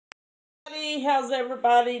Hey, how's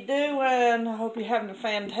everybody doing? I hope you're having a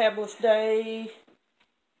fantabulous day.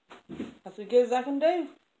 That's as good as I can do.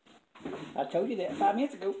 I told you that 5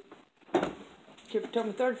 minutes ago. Kipper told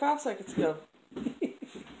me 35 seconds ago.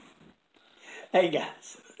 Hey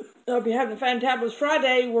guys. I hope you're having a fantabulous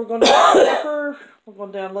Friday. We're going to get Pepper. We're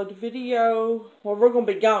going to download the video. Well, we're going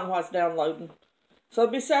to be gone while it's downloading. So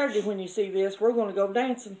it'll be Saturday when you see this. We're going to go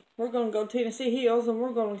dancing. We're going to go to Tennessee Hills and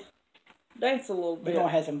we're going to dance a little bit. We're going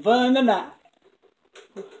to have some fun tonight.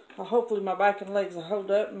 Hopefully my back and legs will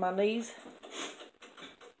hold up and my knees.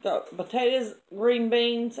 Got potatoes, green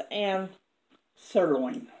beans, and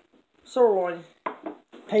Sirloin. Sirloin.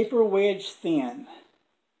 Paper wedge thin.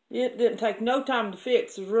 It didn't take no time to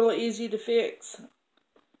fix. It was really easy to fix.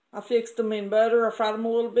 I fixed them in butter. I fried them a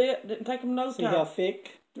little bit. Didn't take them no time. See how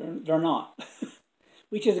thick? They're not.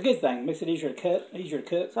 Which is a good thing. Makes it easier to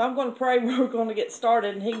cook. So I'm going to pray we're going to get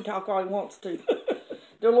started and he can talk all he wants to.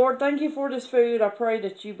 Dear Lord, thank you for this food. I pray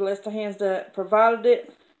that you bless the hands that provided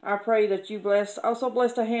it. I pray that you also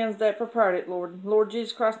bless the hands that prepared it, Lord. Lord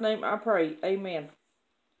Jesus Christ's name, I pray. Amen.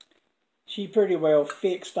 She pretty well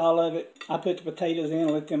fixed all of it. I put the potatoes in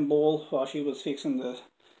and let them boil while she was fixing the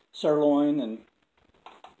sirloin, and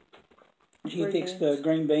she fixed the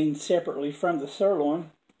green beans separately from the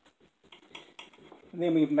sirloin. And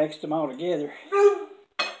then we mixed them all together.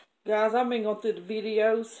 Guys, I've been going through the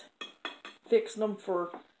videos, fixing them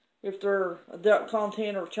for if they're adult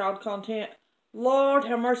content or child content. Lord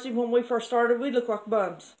have mercy, when we first started, we looked like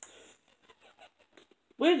bums.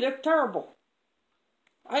 We looked terrible.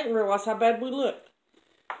 I didn't realize how bad we looked.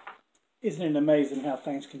 Isn't it amazing how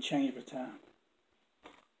things can change with time?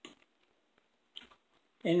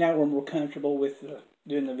 And now we're more comfortable with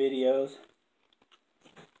doing the videos.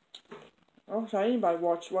 I don't say anybody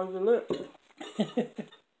watched the way we looked.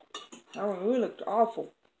 I mean, we looked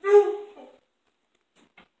awful.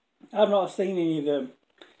 I've not seen any of the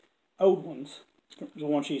old ones, the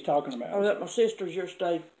one she's talking about. I was at my sister's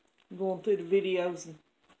yesterday, going through the videos, and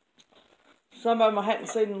some of them I hadn't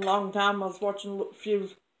seen in a long time. I was watching a few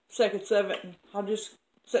seconds of it, and I'm just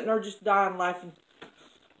sitting there just dying laughing.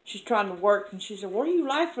 She's trying to work, and she said, "What are you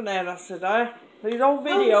laughing at?" I said, "These old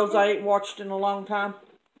videos I ain't watched in a long time."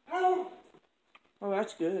 Oh,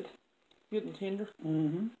 that's good. Good and tender.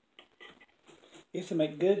 Mm-hmm. Used to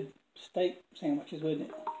make good steak sandwiches, wouldn't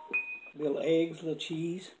it? Little eggs, little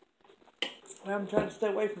cheese. Well, I'm trying to stay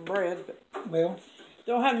away from bread, but well,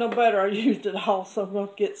 don't have no butter. I used it all, so I'm going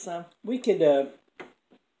to get some. We could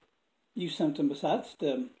use something besides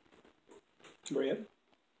the bread.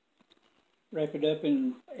 Wrap it up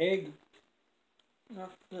in egg.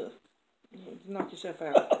 Knock yourself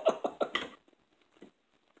out.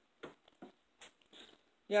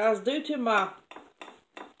 Yeah, I was due to my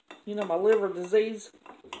liver disease.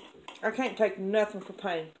 I can't take nothing for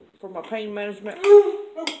pain, for my pain management.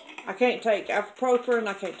 I can't take ibuprofen,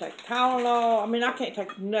 I can't take Tylenol. I mean, I can't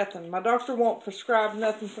take nothing. My doctor won't prescribe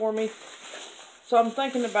nothing for me. So I'm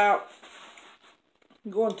thinking about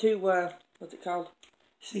going to, what's it called?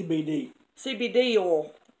 CBD. CBD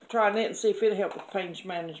oil. Trying it and see if it'll help with pain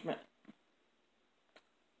management.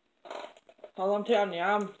 Well, I'm telling you,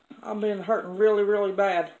 I'm been hurting really, really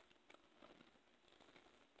bad.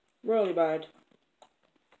 Really bad.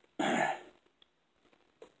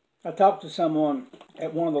 I talked to someone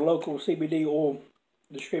at one of the local CBD oil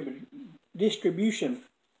distribution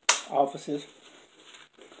offices.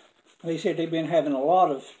 They said they've been having a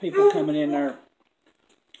lot of people coming in there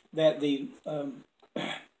that the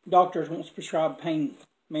doctors won't prescribe pain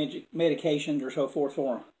medications or so forth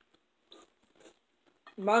for them.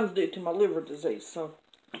 Mine's due to my liver disease, so,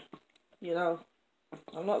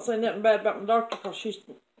 I'm not saying nothing bad about my doctor because she's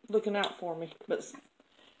looking out for me, but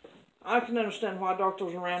I can understand why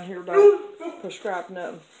doctors around here don't prescribe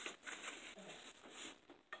nothing.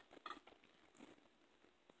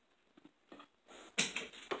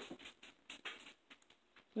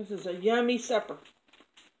 This is a yummy supper.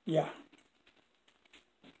 Yeah.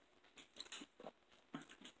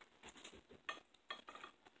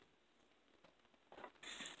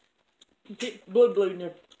 Keep Blue in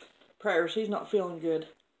your prayers. He's not feeling good.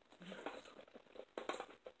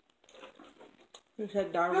 He's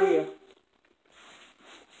had diarrhea.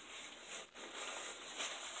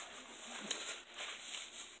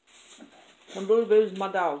 And Blue's my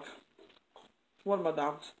dog. One of my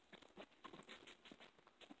dogs.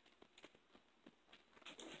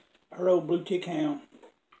 Our old blue tick hound.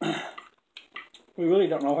 We really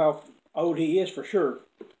don't know how old he is for sure.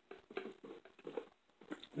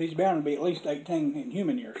 He's bound to be at least 18 in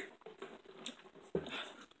human years.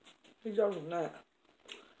 He's older than that.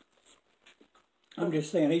 I'm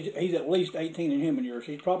just saying, he's at least 18 in human years.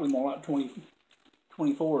 He's probably more like 20,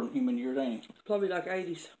 24 in human years, ain't he? Probably like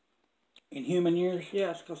 80s. In human years?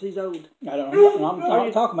 Yes, because he's old. I don't know. I'm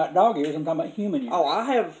not talking about dog years. I'm talking about human years. Oh, I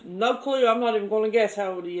have no clue. I'm not even going to guess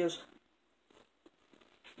how old he is.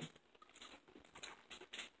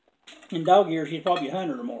 In dog years, he's probably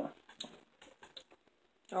 100 or more.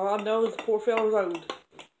 All I know is the poor fellow's old.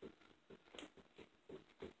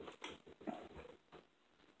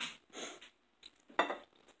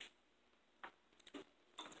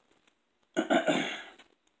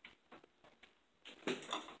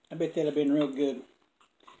 I bet that'd have been real good.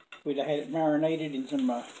 We'd have had it marinated in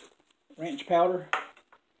some ranch powder,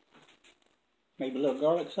 maybe a little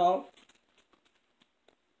garlic salt.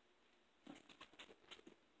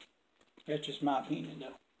 That's just my opinion,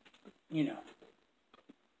 though. You know.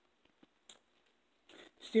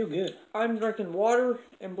 Still good. I'm drinking water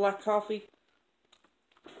and black coffee.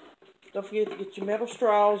 Don't forget to get your metal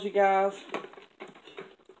straws, you guys.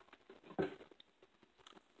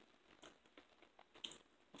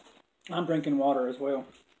 I'm drinking water as well.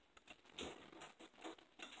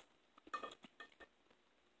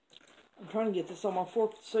 I'm trying to get this on my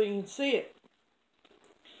fork so you can see it.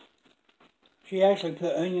 She actually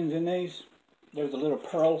put onions in these. They're the little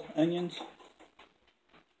pearl onions.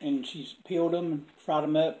 And she's peeled them and fried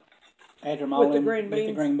them up. Added them all in with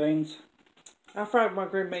the green beans. I fry my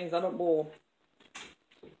green beans. I don't boil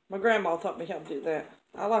them. My grandma taught me how to do that.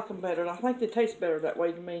 I like them better. I think they taste better that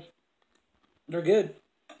way to me. They're good.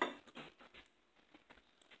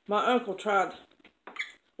 My uncle tried,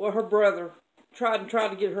 well, her brother tried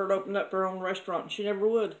to get her to open up her own restaurant, and she never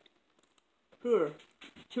would. Sure.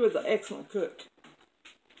 She was an excellent cook.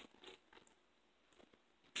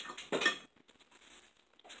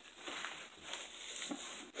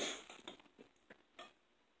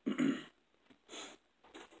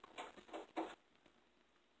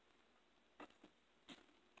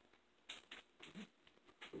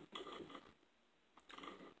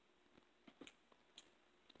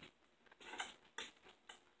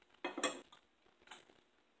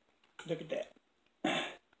 Look at that.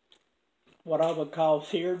 What I would call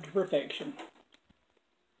seared to perfection.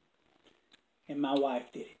 And my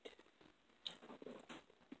wife did it.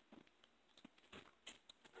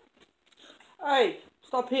 Hey,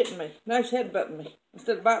 stop hitting me. Now he's headbutting me.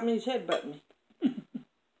 Instead of biting me, he's headbutting me.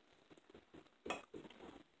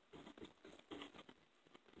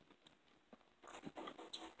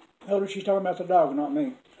 Oh, she's talking about the dog, not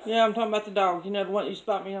me. Yeah, I'm talking about the dog. You know, the one that used to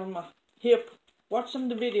bite me on my hip. Watch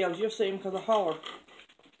some of the videos. You'll see him because I holler.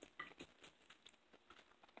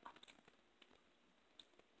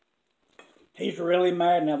 He's really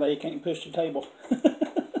mad now that he can't push the table.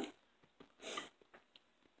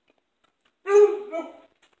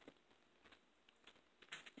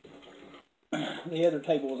 The other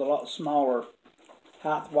table was a lot smaller,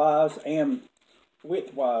 height-wise and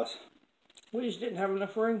width-wise. We just didn't have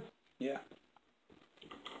enough room. Yeah.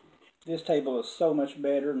 This table is so much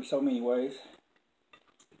better in so many ways.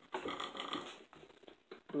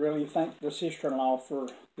 Really thank the sister-in-law for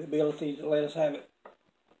the ability to let us have it.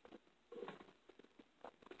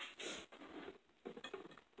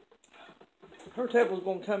 Her table's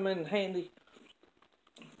going to come in handy.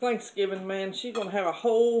 Thanksgiving, man, she's going to have a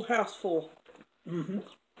whole house full. Mm-hmm.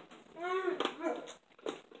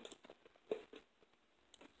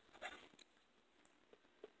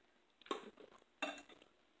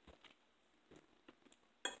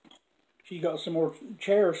 She got some more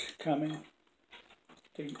chairs coming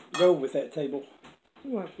to go with that table.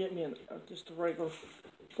 You want to get me just a regular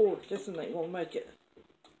fork. This one ain't going to make it.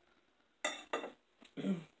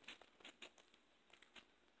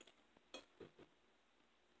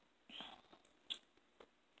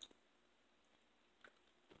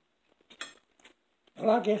 Well,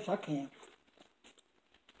 I guess I can.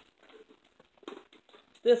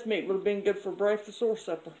 This meat would have been good for breakfast or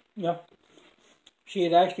supper. Yeah. She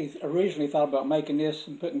had actually originally thought about making this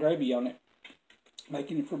and putting gravy on it.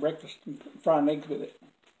 Making it for breakfast and frying eggs with it.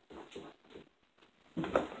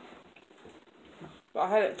 But I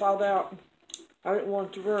had it thawed out. I didn't want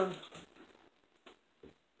it to burn.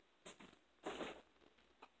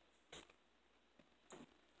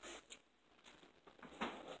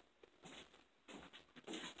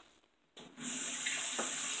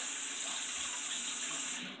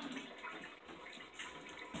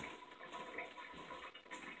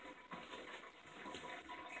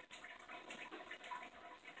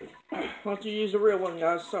 Why don't you use the real one,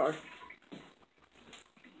 guys? Sorry.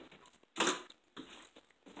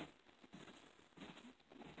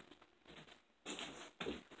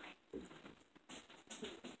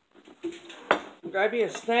 grab you a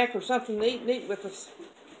snack or something to eat and eat with us.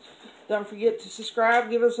 Don't forget to subscribe,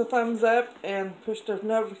 give us a thumbs up, and push the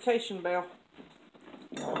notification bell.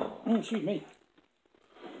 Excuse me.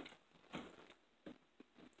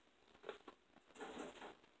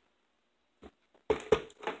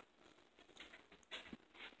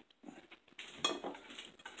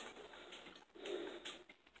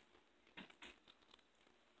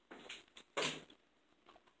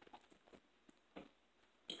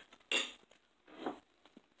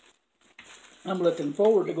 I'm looking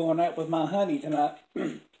forward to going out with my honey tonight.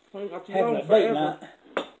 Having a date night.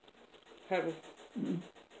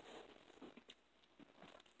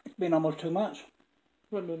 It's been almost 2 months.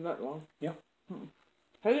 Hasn't been that long. Yeah.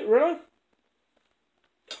 Has it really?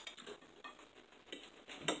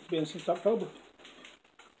 It's been since October.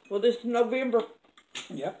 Well, this is November.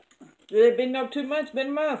 Yep. It been no 2 months, been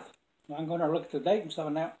a month. I'm going to look at the date and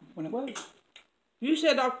find out when it was. You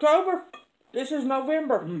said October? This is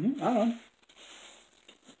November. I know.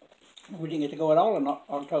 We didn't get to go at all in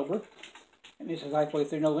October. And this is halfway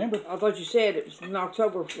through November. I thought you said it was in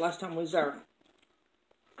October last time we was there.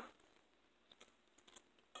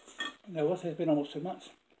 No, it's been almost 2 months.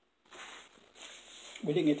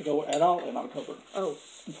 We didn't get to go at all in October. Oh.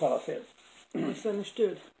 That's what I said.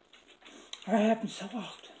 Misunderstood. That happens so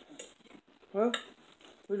often. Well,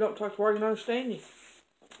 we don't talk to where I can understand you.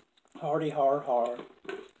 Hardy, hard.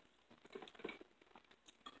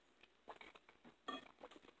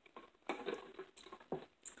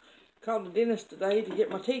 Called the dentist today to get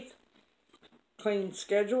my teeth cleaned,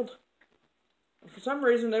 scheduled. For some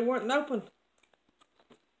reason, they weren't open.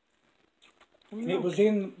 It was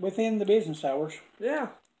within the business hours. Yeah,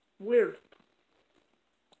 weird.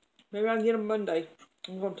 Maybe I can get them Monday.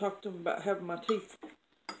 I'm going to talk to them about having my teeth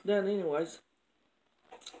done anyways.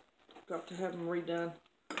 Got to have them redone.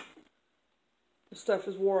 The stuff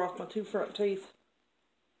is wore off my 2 front teeth.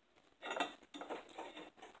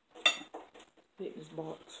 Eat this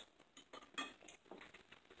box.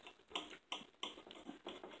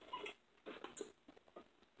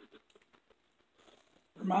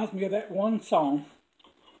 Reminds me of that one song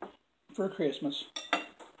for Christmas.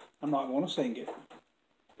 I'm not going to sing it.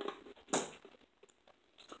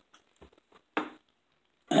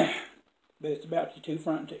 But it's about your 2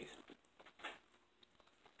 front teeth.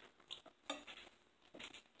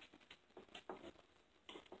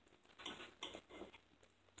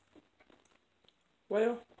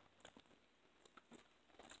 Well,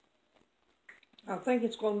 I think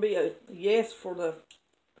it's going to be a yes for the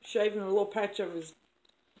shaving a little patch of his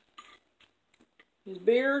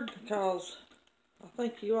beard, because I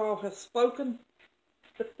think you all have spoken.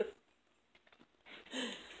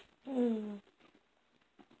 You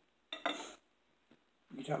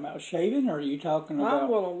talking about shaving, or are you talking about... I'm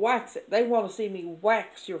going to wax it. They want to see me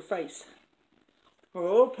wax your face. A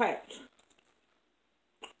little patch.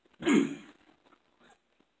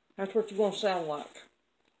 That's what you're going to sound like.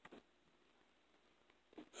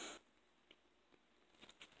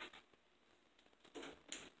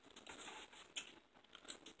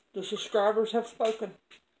 The subscribers have spoken.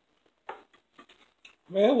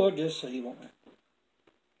 Well, we'll just see, won't we?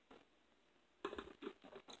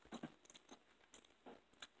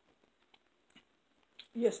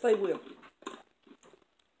 Yes, they will.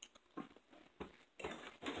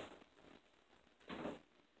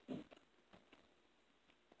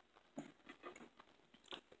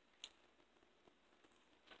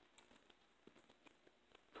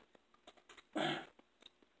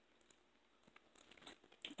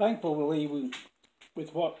 Thankfully,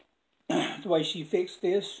 with what the way she fixed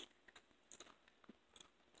this,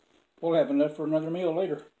 we'll have enough for another meal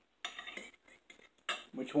later,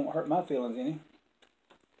 which won't hurt my feelings any.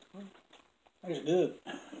 That's good.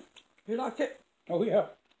 You like it? Oh yeah.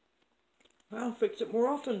 I'll fix it more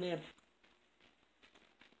often then.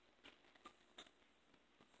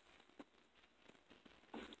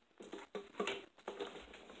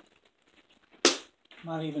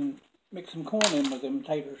 Might even mix some corn in with them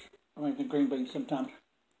taters. I mean, the green beans sometimes.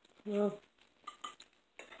 Well,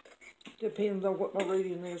 depends on what my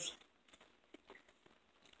reading is.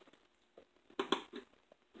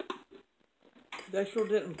 They sure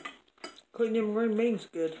didn't clean them green beans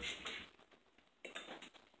good.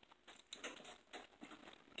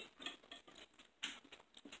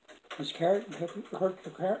 Does carrot hurt the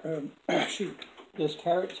carrot? Shoot, does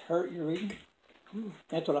carrots hurt your reading?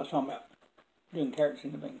 That's what I was talking about. Doing carrots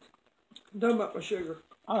in the beans. I'm talking about my sugar.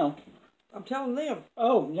 I know. I'm telling them.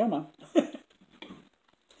 Oh, never mind.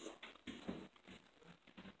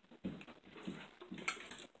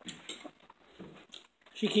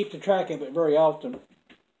 She keeps a track of it very often.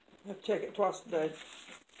 I have to check it twice a day.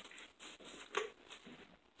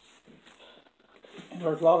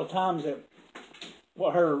 There's a lot of times that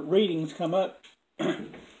what her readings come up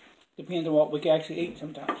depends on what we can actually eat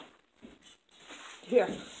sometimes. Yeah,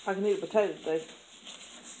 I can eat a potato today.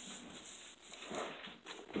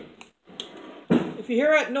 If you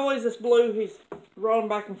hear that noise, it's Blue. He's rolling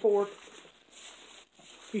back and forth.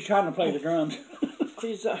 He's trying to play the drums.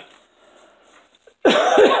 He's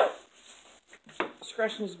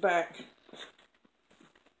scratching his back.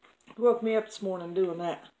 He woke me up this morning doing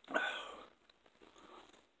that.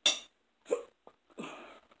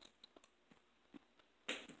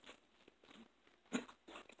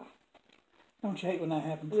 Don't you hate when that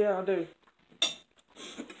happens? Yeah, I do.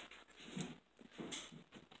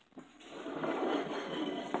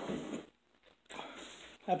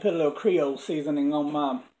 I put a little Creole seasoning on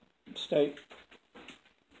my steak,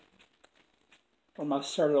 or my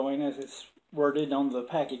sirloin as it's worded on the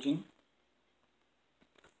packaging.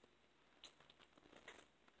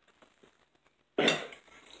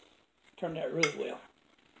 Turned out really well.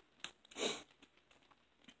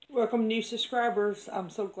 Welcome, new subscribers.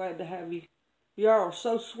 I'm so glad to have you. Y'all are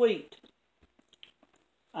so sweet.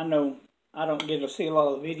 I know I don't get to see a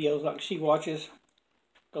lot of the videos like she watches.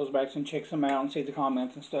 Goes back and checks them out and sees the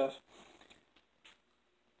comments and stuff.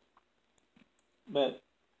 But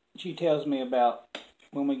she tells me about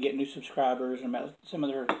when we get new subscribers and about some of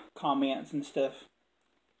their comments and stuff.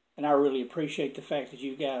 And I really appreciate the fact that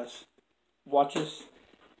you guys watch us.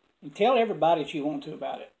 And tell everybody that you want to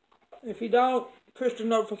about it. If you don't, push the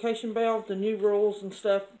notification bell, the new rules and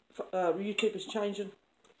stuff. YouTube is changing.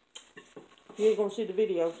 You ain't gonna see the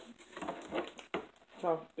videos.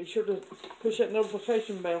 So be sure to push that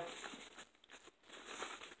notification bell.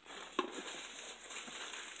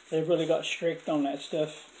 They've really got strict on that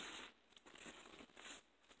stuff.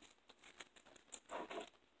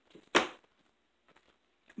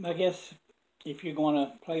 I guess if you're going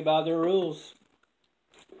to play by their rules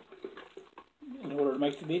in order to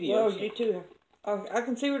make the videos. Well, you too. I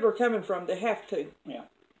can see where they're coming from. They have to. Yeah.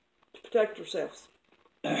 To protect themselves.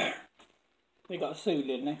 They got sued,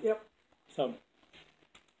 didn't they? Yep. So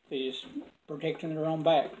they just protecting their own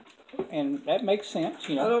back. And that makes sense,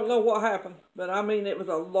 you know. I don't know what happened, but I mean it was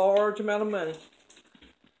a large amount of money.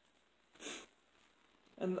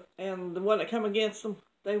 And the one that came against them,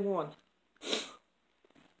 they won.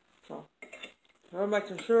 So I'm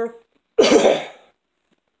making sure they're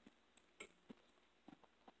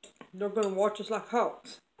going to watch us like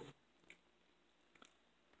hawks.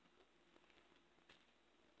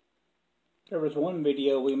 There was one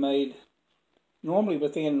video we made. Normally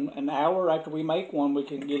within an hour after we make one, we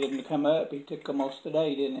can get it to come up. It took almost a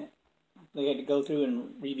day, didn't it? They had to go through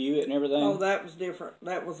and review it and everything. Oh, that was different.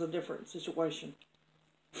 That was a different situation.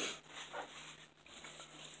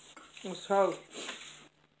 It's because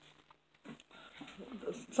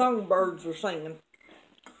the songbirds were singing.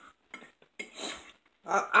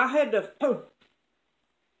 I had to...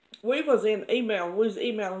 We was in email. We was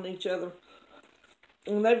emailing each other.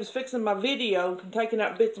 And they was fixing my video and taking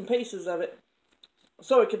out bits and pieces of it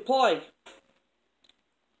so it could play.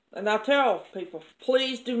 And I tell people,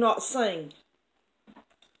 please do not sing.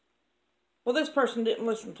 Well, this person didn't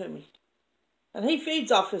listen to me. And he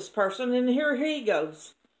feeds off this person, and here he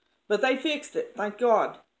goes. But they fixed it, thank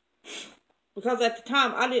God. Because at the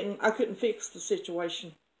time, I couldn't fix the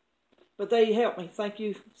situation. But they helped me. Thank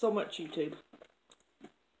you so much, YouTube.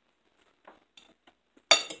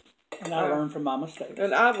 And I learned from my mistakes.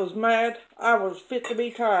 And I was mad. I was fit to be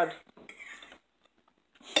tied.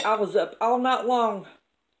 I was up all night long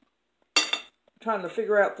trying to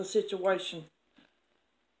figure out the situation.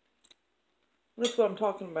 That's what I'm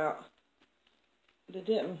talking about. But it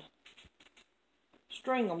didn't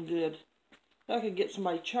string them good. I could get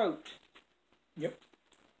somebody choked. Yep.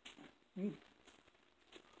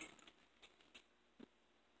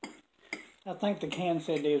 I think the can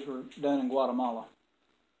said these were done in Guatemala.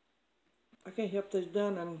 I can't help these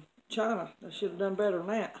done in China. They should have done better than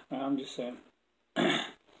that. I'm just saying.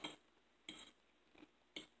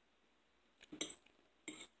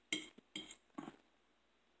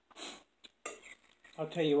 I'll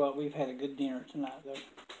tell you what, we've had a good dinner tonight, though.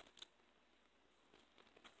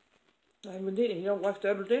 I even did. You don't like the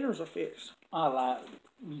other dinners are fixed. I like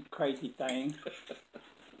you crazy thing.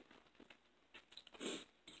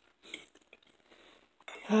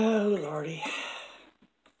 Oh, Lordy.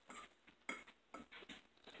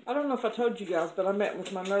 I don't know if I told you guys, but I met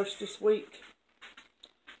with my nurse this week.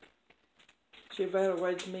 She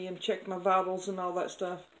evaluated me and checked my vitals and all that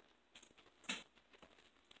stuff.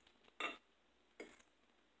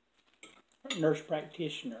 Nurse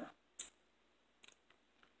practitioner.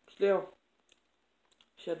 Still,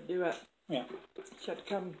 she had to do it. Yeah. She had to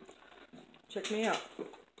come Check me out.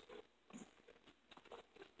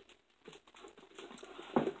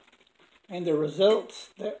 And the results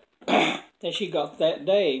that that she got that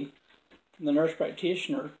day from the nurse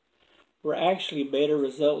practitioner were actually better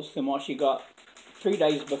results than what she got 3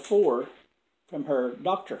 days before from her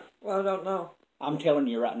doctor. Well, I don't know. I'm telling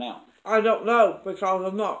you right now. I don't know because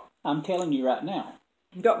I'm not. I'm telling you right now.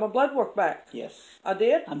 Got my blood work back. Yes. I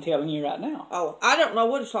did? I'm telling you right now. Oh, I don't know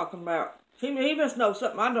what he's talking about. He must know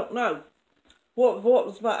something I don't know. What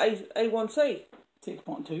was my A1C?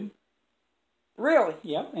 6.2. Really?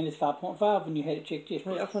 Yep, and it's 5.5 when you had it checked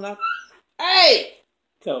yesterday. Yeah, when Hey!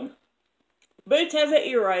 So, Boots has an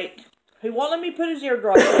earache. He won't let me put his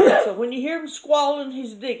eardrop in, so when you hear him squalling,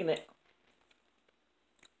 he's digging it.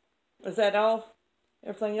 Is that all?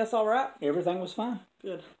 Everything else all right? everything was fine.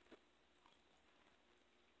 Good.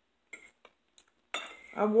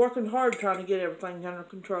 I'm working hard trying to get everything under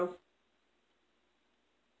control.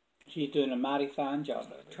 She's doing a mighty fine job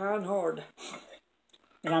of it. Trying hard.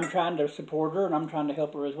 And I'm trying to support her, and I'm trying to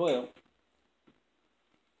help her as well.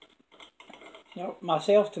 You know,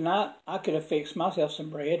 myself tonight, I could have fixed myself some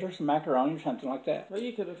bread or some macaroni or something like that. Well,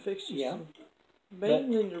 you could have fixed you Yeah. some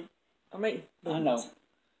beans in your... beans. I know.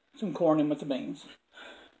 Some corn in with the beans.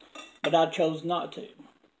 But I chose not to.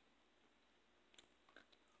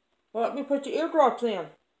 Well, let me put your eardrops in.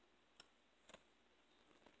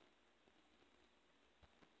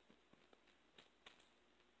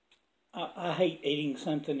 I hate eating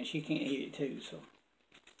something that she can't eat it too, so.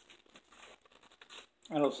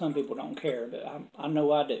 I know some people don't care, but I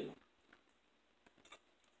know I do.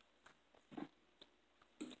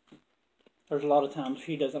 There's a lot of times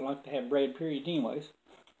she doesn't like to have bread, period, anyways.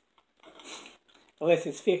 Unless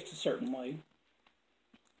it's fixed a certain way.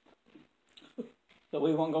 But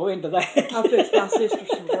we won't go into that. I fixed my sister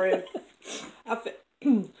some bread.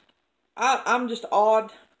 I'm just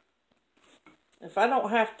odd. If I don't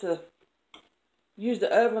have to use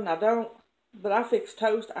the oven, I don't. But I fix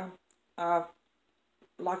toast. I don't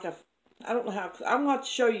know how. I'm going to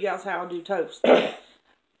show you guys how I do toast.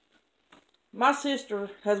 My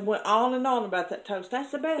sister has went on and on about that toast.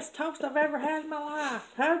 That's the best toast I've ever had in my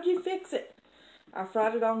life. How'd you fix it? I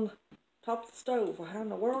fried it on the top of the stove. Well, how in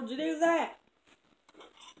the world did you do that?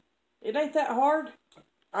 It ain't that hard.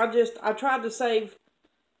 I tried to save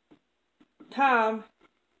time.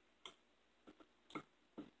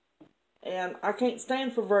 And I can't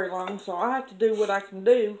stand for very long, so I have to do what I can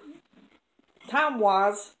do,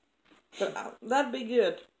 time-wise. But that'd be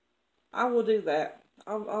good. I will do that.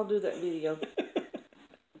 I'll do that video.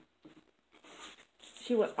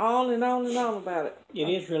 She went on and on and on about it. It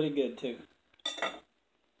is really good, too.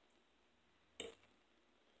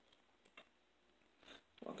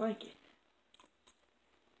 Well, thank you.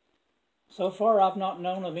 So far, I've not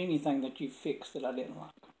known of anything that you fixed that I didn't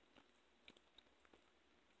like.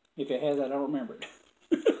 If it has, I don't remember it.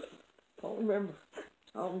 I don't remember.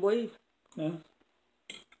 I don't believe. No.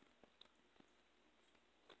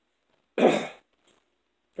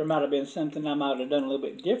 There might have been something I might have done a little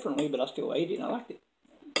bit differently, but I still ate it and I liked it.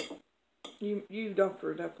 You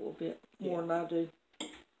doctor it up a little bit more than I do.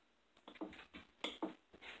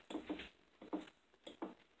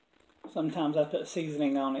 Sometimes I put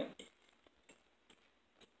seasoning on it.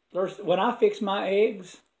 When I fix my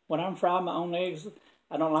eggs, when I'm frying my own eggs,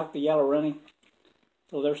 I don't like the yellow runny.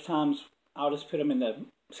 So there's times I'll just put them in the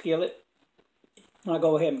skillet. And I'll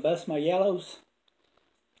go ahead and bust my yellows.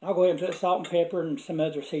 I'll go ahead and put salt and pepper and some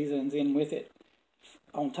other seasonings in with it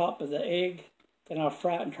on top of the egg. Then I'll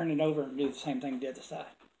fry it and turn it over and do the same thing to the other side.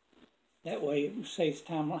 That way it saves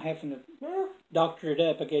time not having to doctor it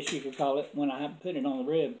up, I guess you could call it, when I put it on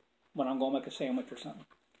the rib, when I'm going to make a sandwich or something.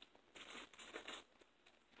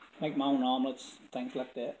 Make my own omelets, things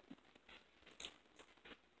like that.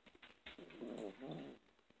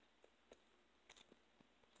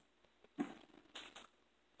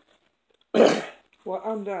 Well,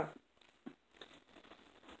 I'm done.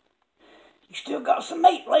 You still got some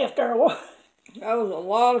meat left there, what? That was a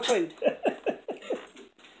lot of food.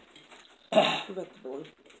 What about the blue?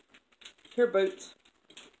 Here, Boots.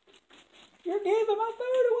 You're giving my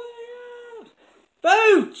food away.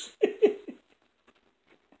 Boots!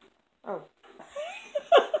 Oh.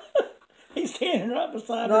 He's standing right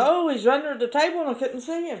beside me. No, he's under the table and I couldn't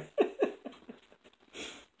see him.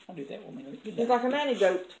 I'll do that one minute. He's like a nanny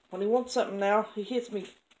goat. When he wants something now, he hits me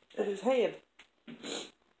with his head.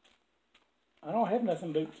 I don't have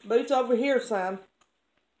nothing, Boots. Boots over here, son.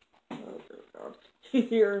 Oh, dear God. You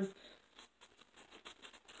hear him.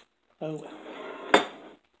 Oh.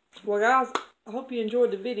 Well, guys, I hope you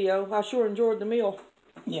enjoyed the video. I sure enjoyed the meal.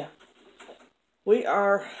 Yeah.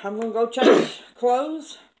 I'm going to go change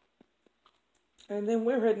clothes. And then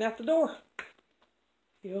we're heading out the door.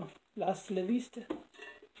 Yeah, hasta la vista.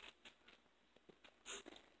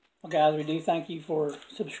 Well, guys, we do thank you for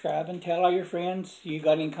subscribing. Tell all your friends. You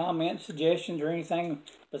got any comments, suggestions, or anything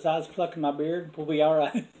besides plucking my beard? We'll be all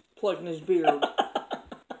right. Plucking his beard.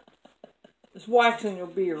 It's waxing your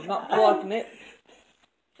beard, not plucking it.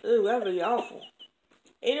 Ooh, that'd be awful.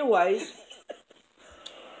 Anyways,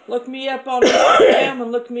 look me up on Instagram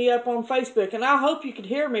and look me up on Facebook. And I hope you could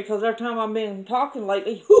hear me because every time I've been talking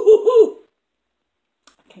lately, I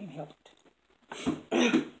Can't help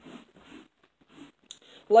it.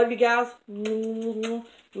 love you guys.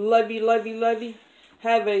 Love you, love you, love you.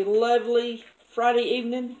 Have a lovely Friday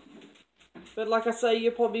evening. But like I say,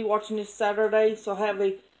 you'll probably be watching this Saturday. So have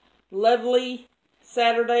a lovely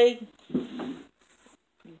Saturday.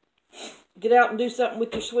 Get out and do something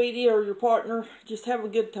with your sweetie or your partner. Just have a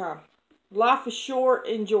good time. Life is short.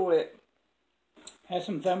 Enjoy it. Have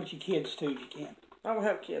some fun with your kids too, if you can. I don't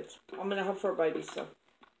have kids. I'm going to have fur babies, so.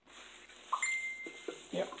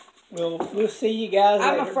 Yep. We'll see you guys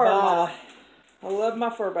I'm later. a fur Bye. mom. I love my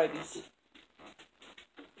fur babies.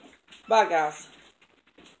 Bye, guys.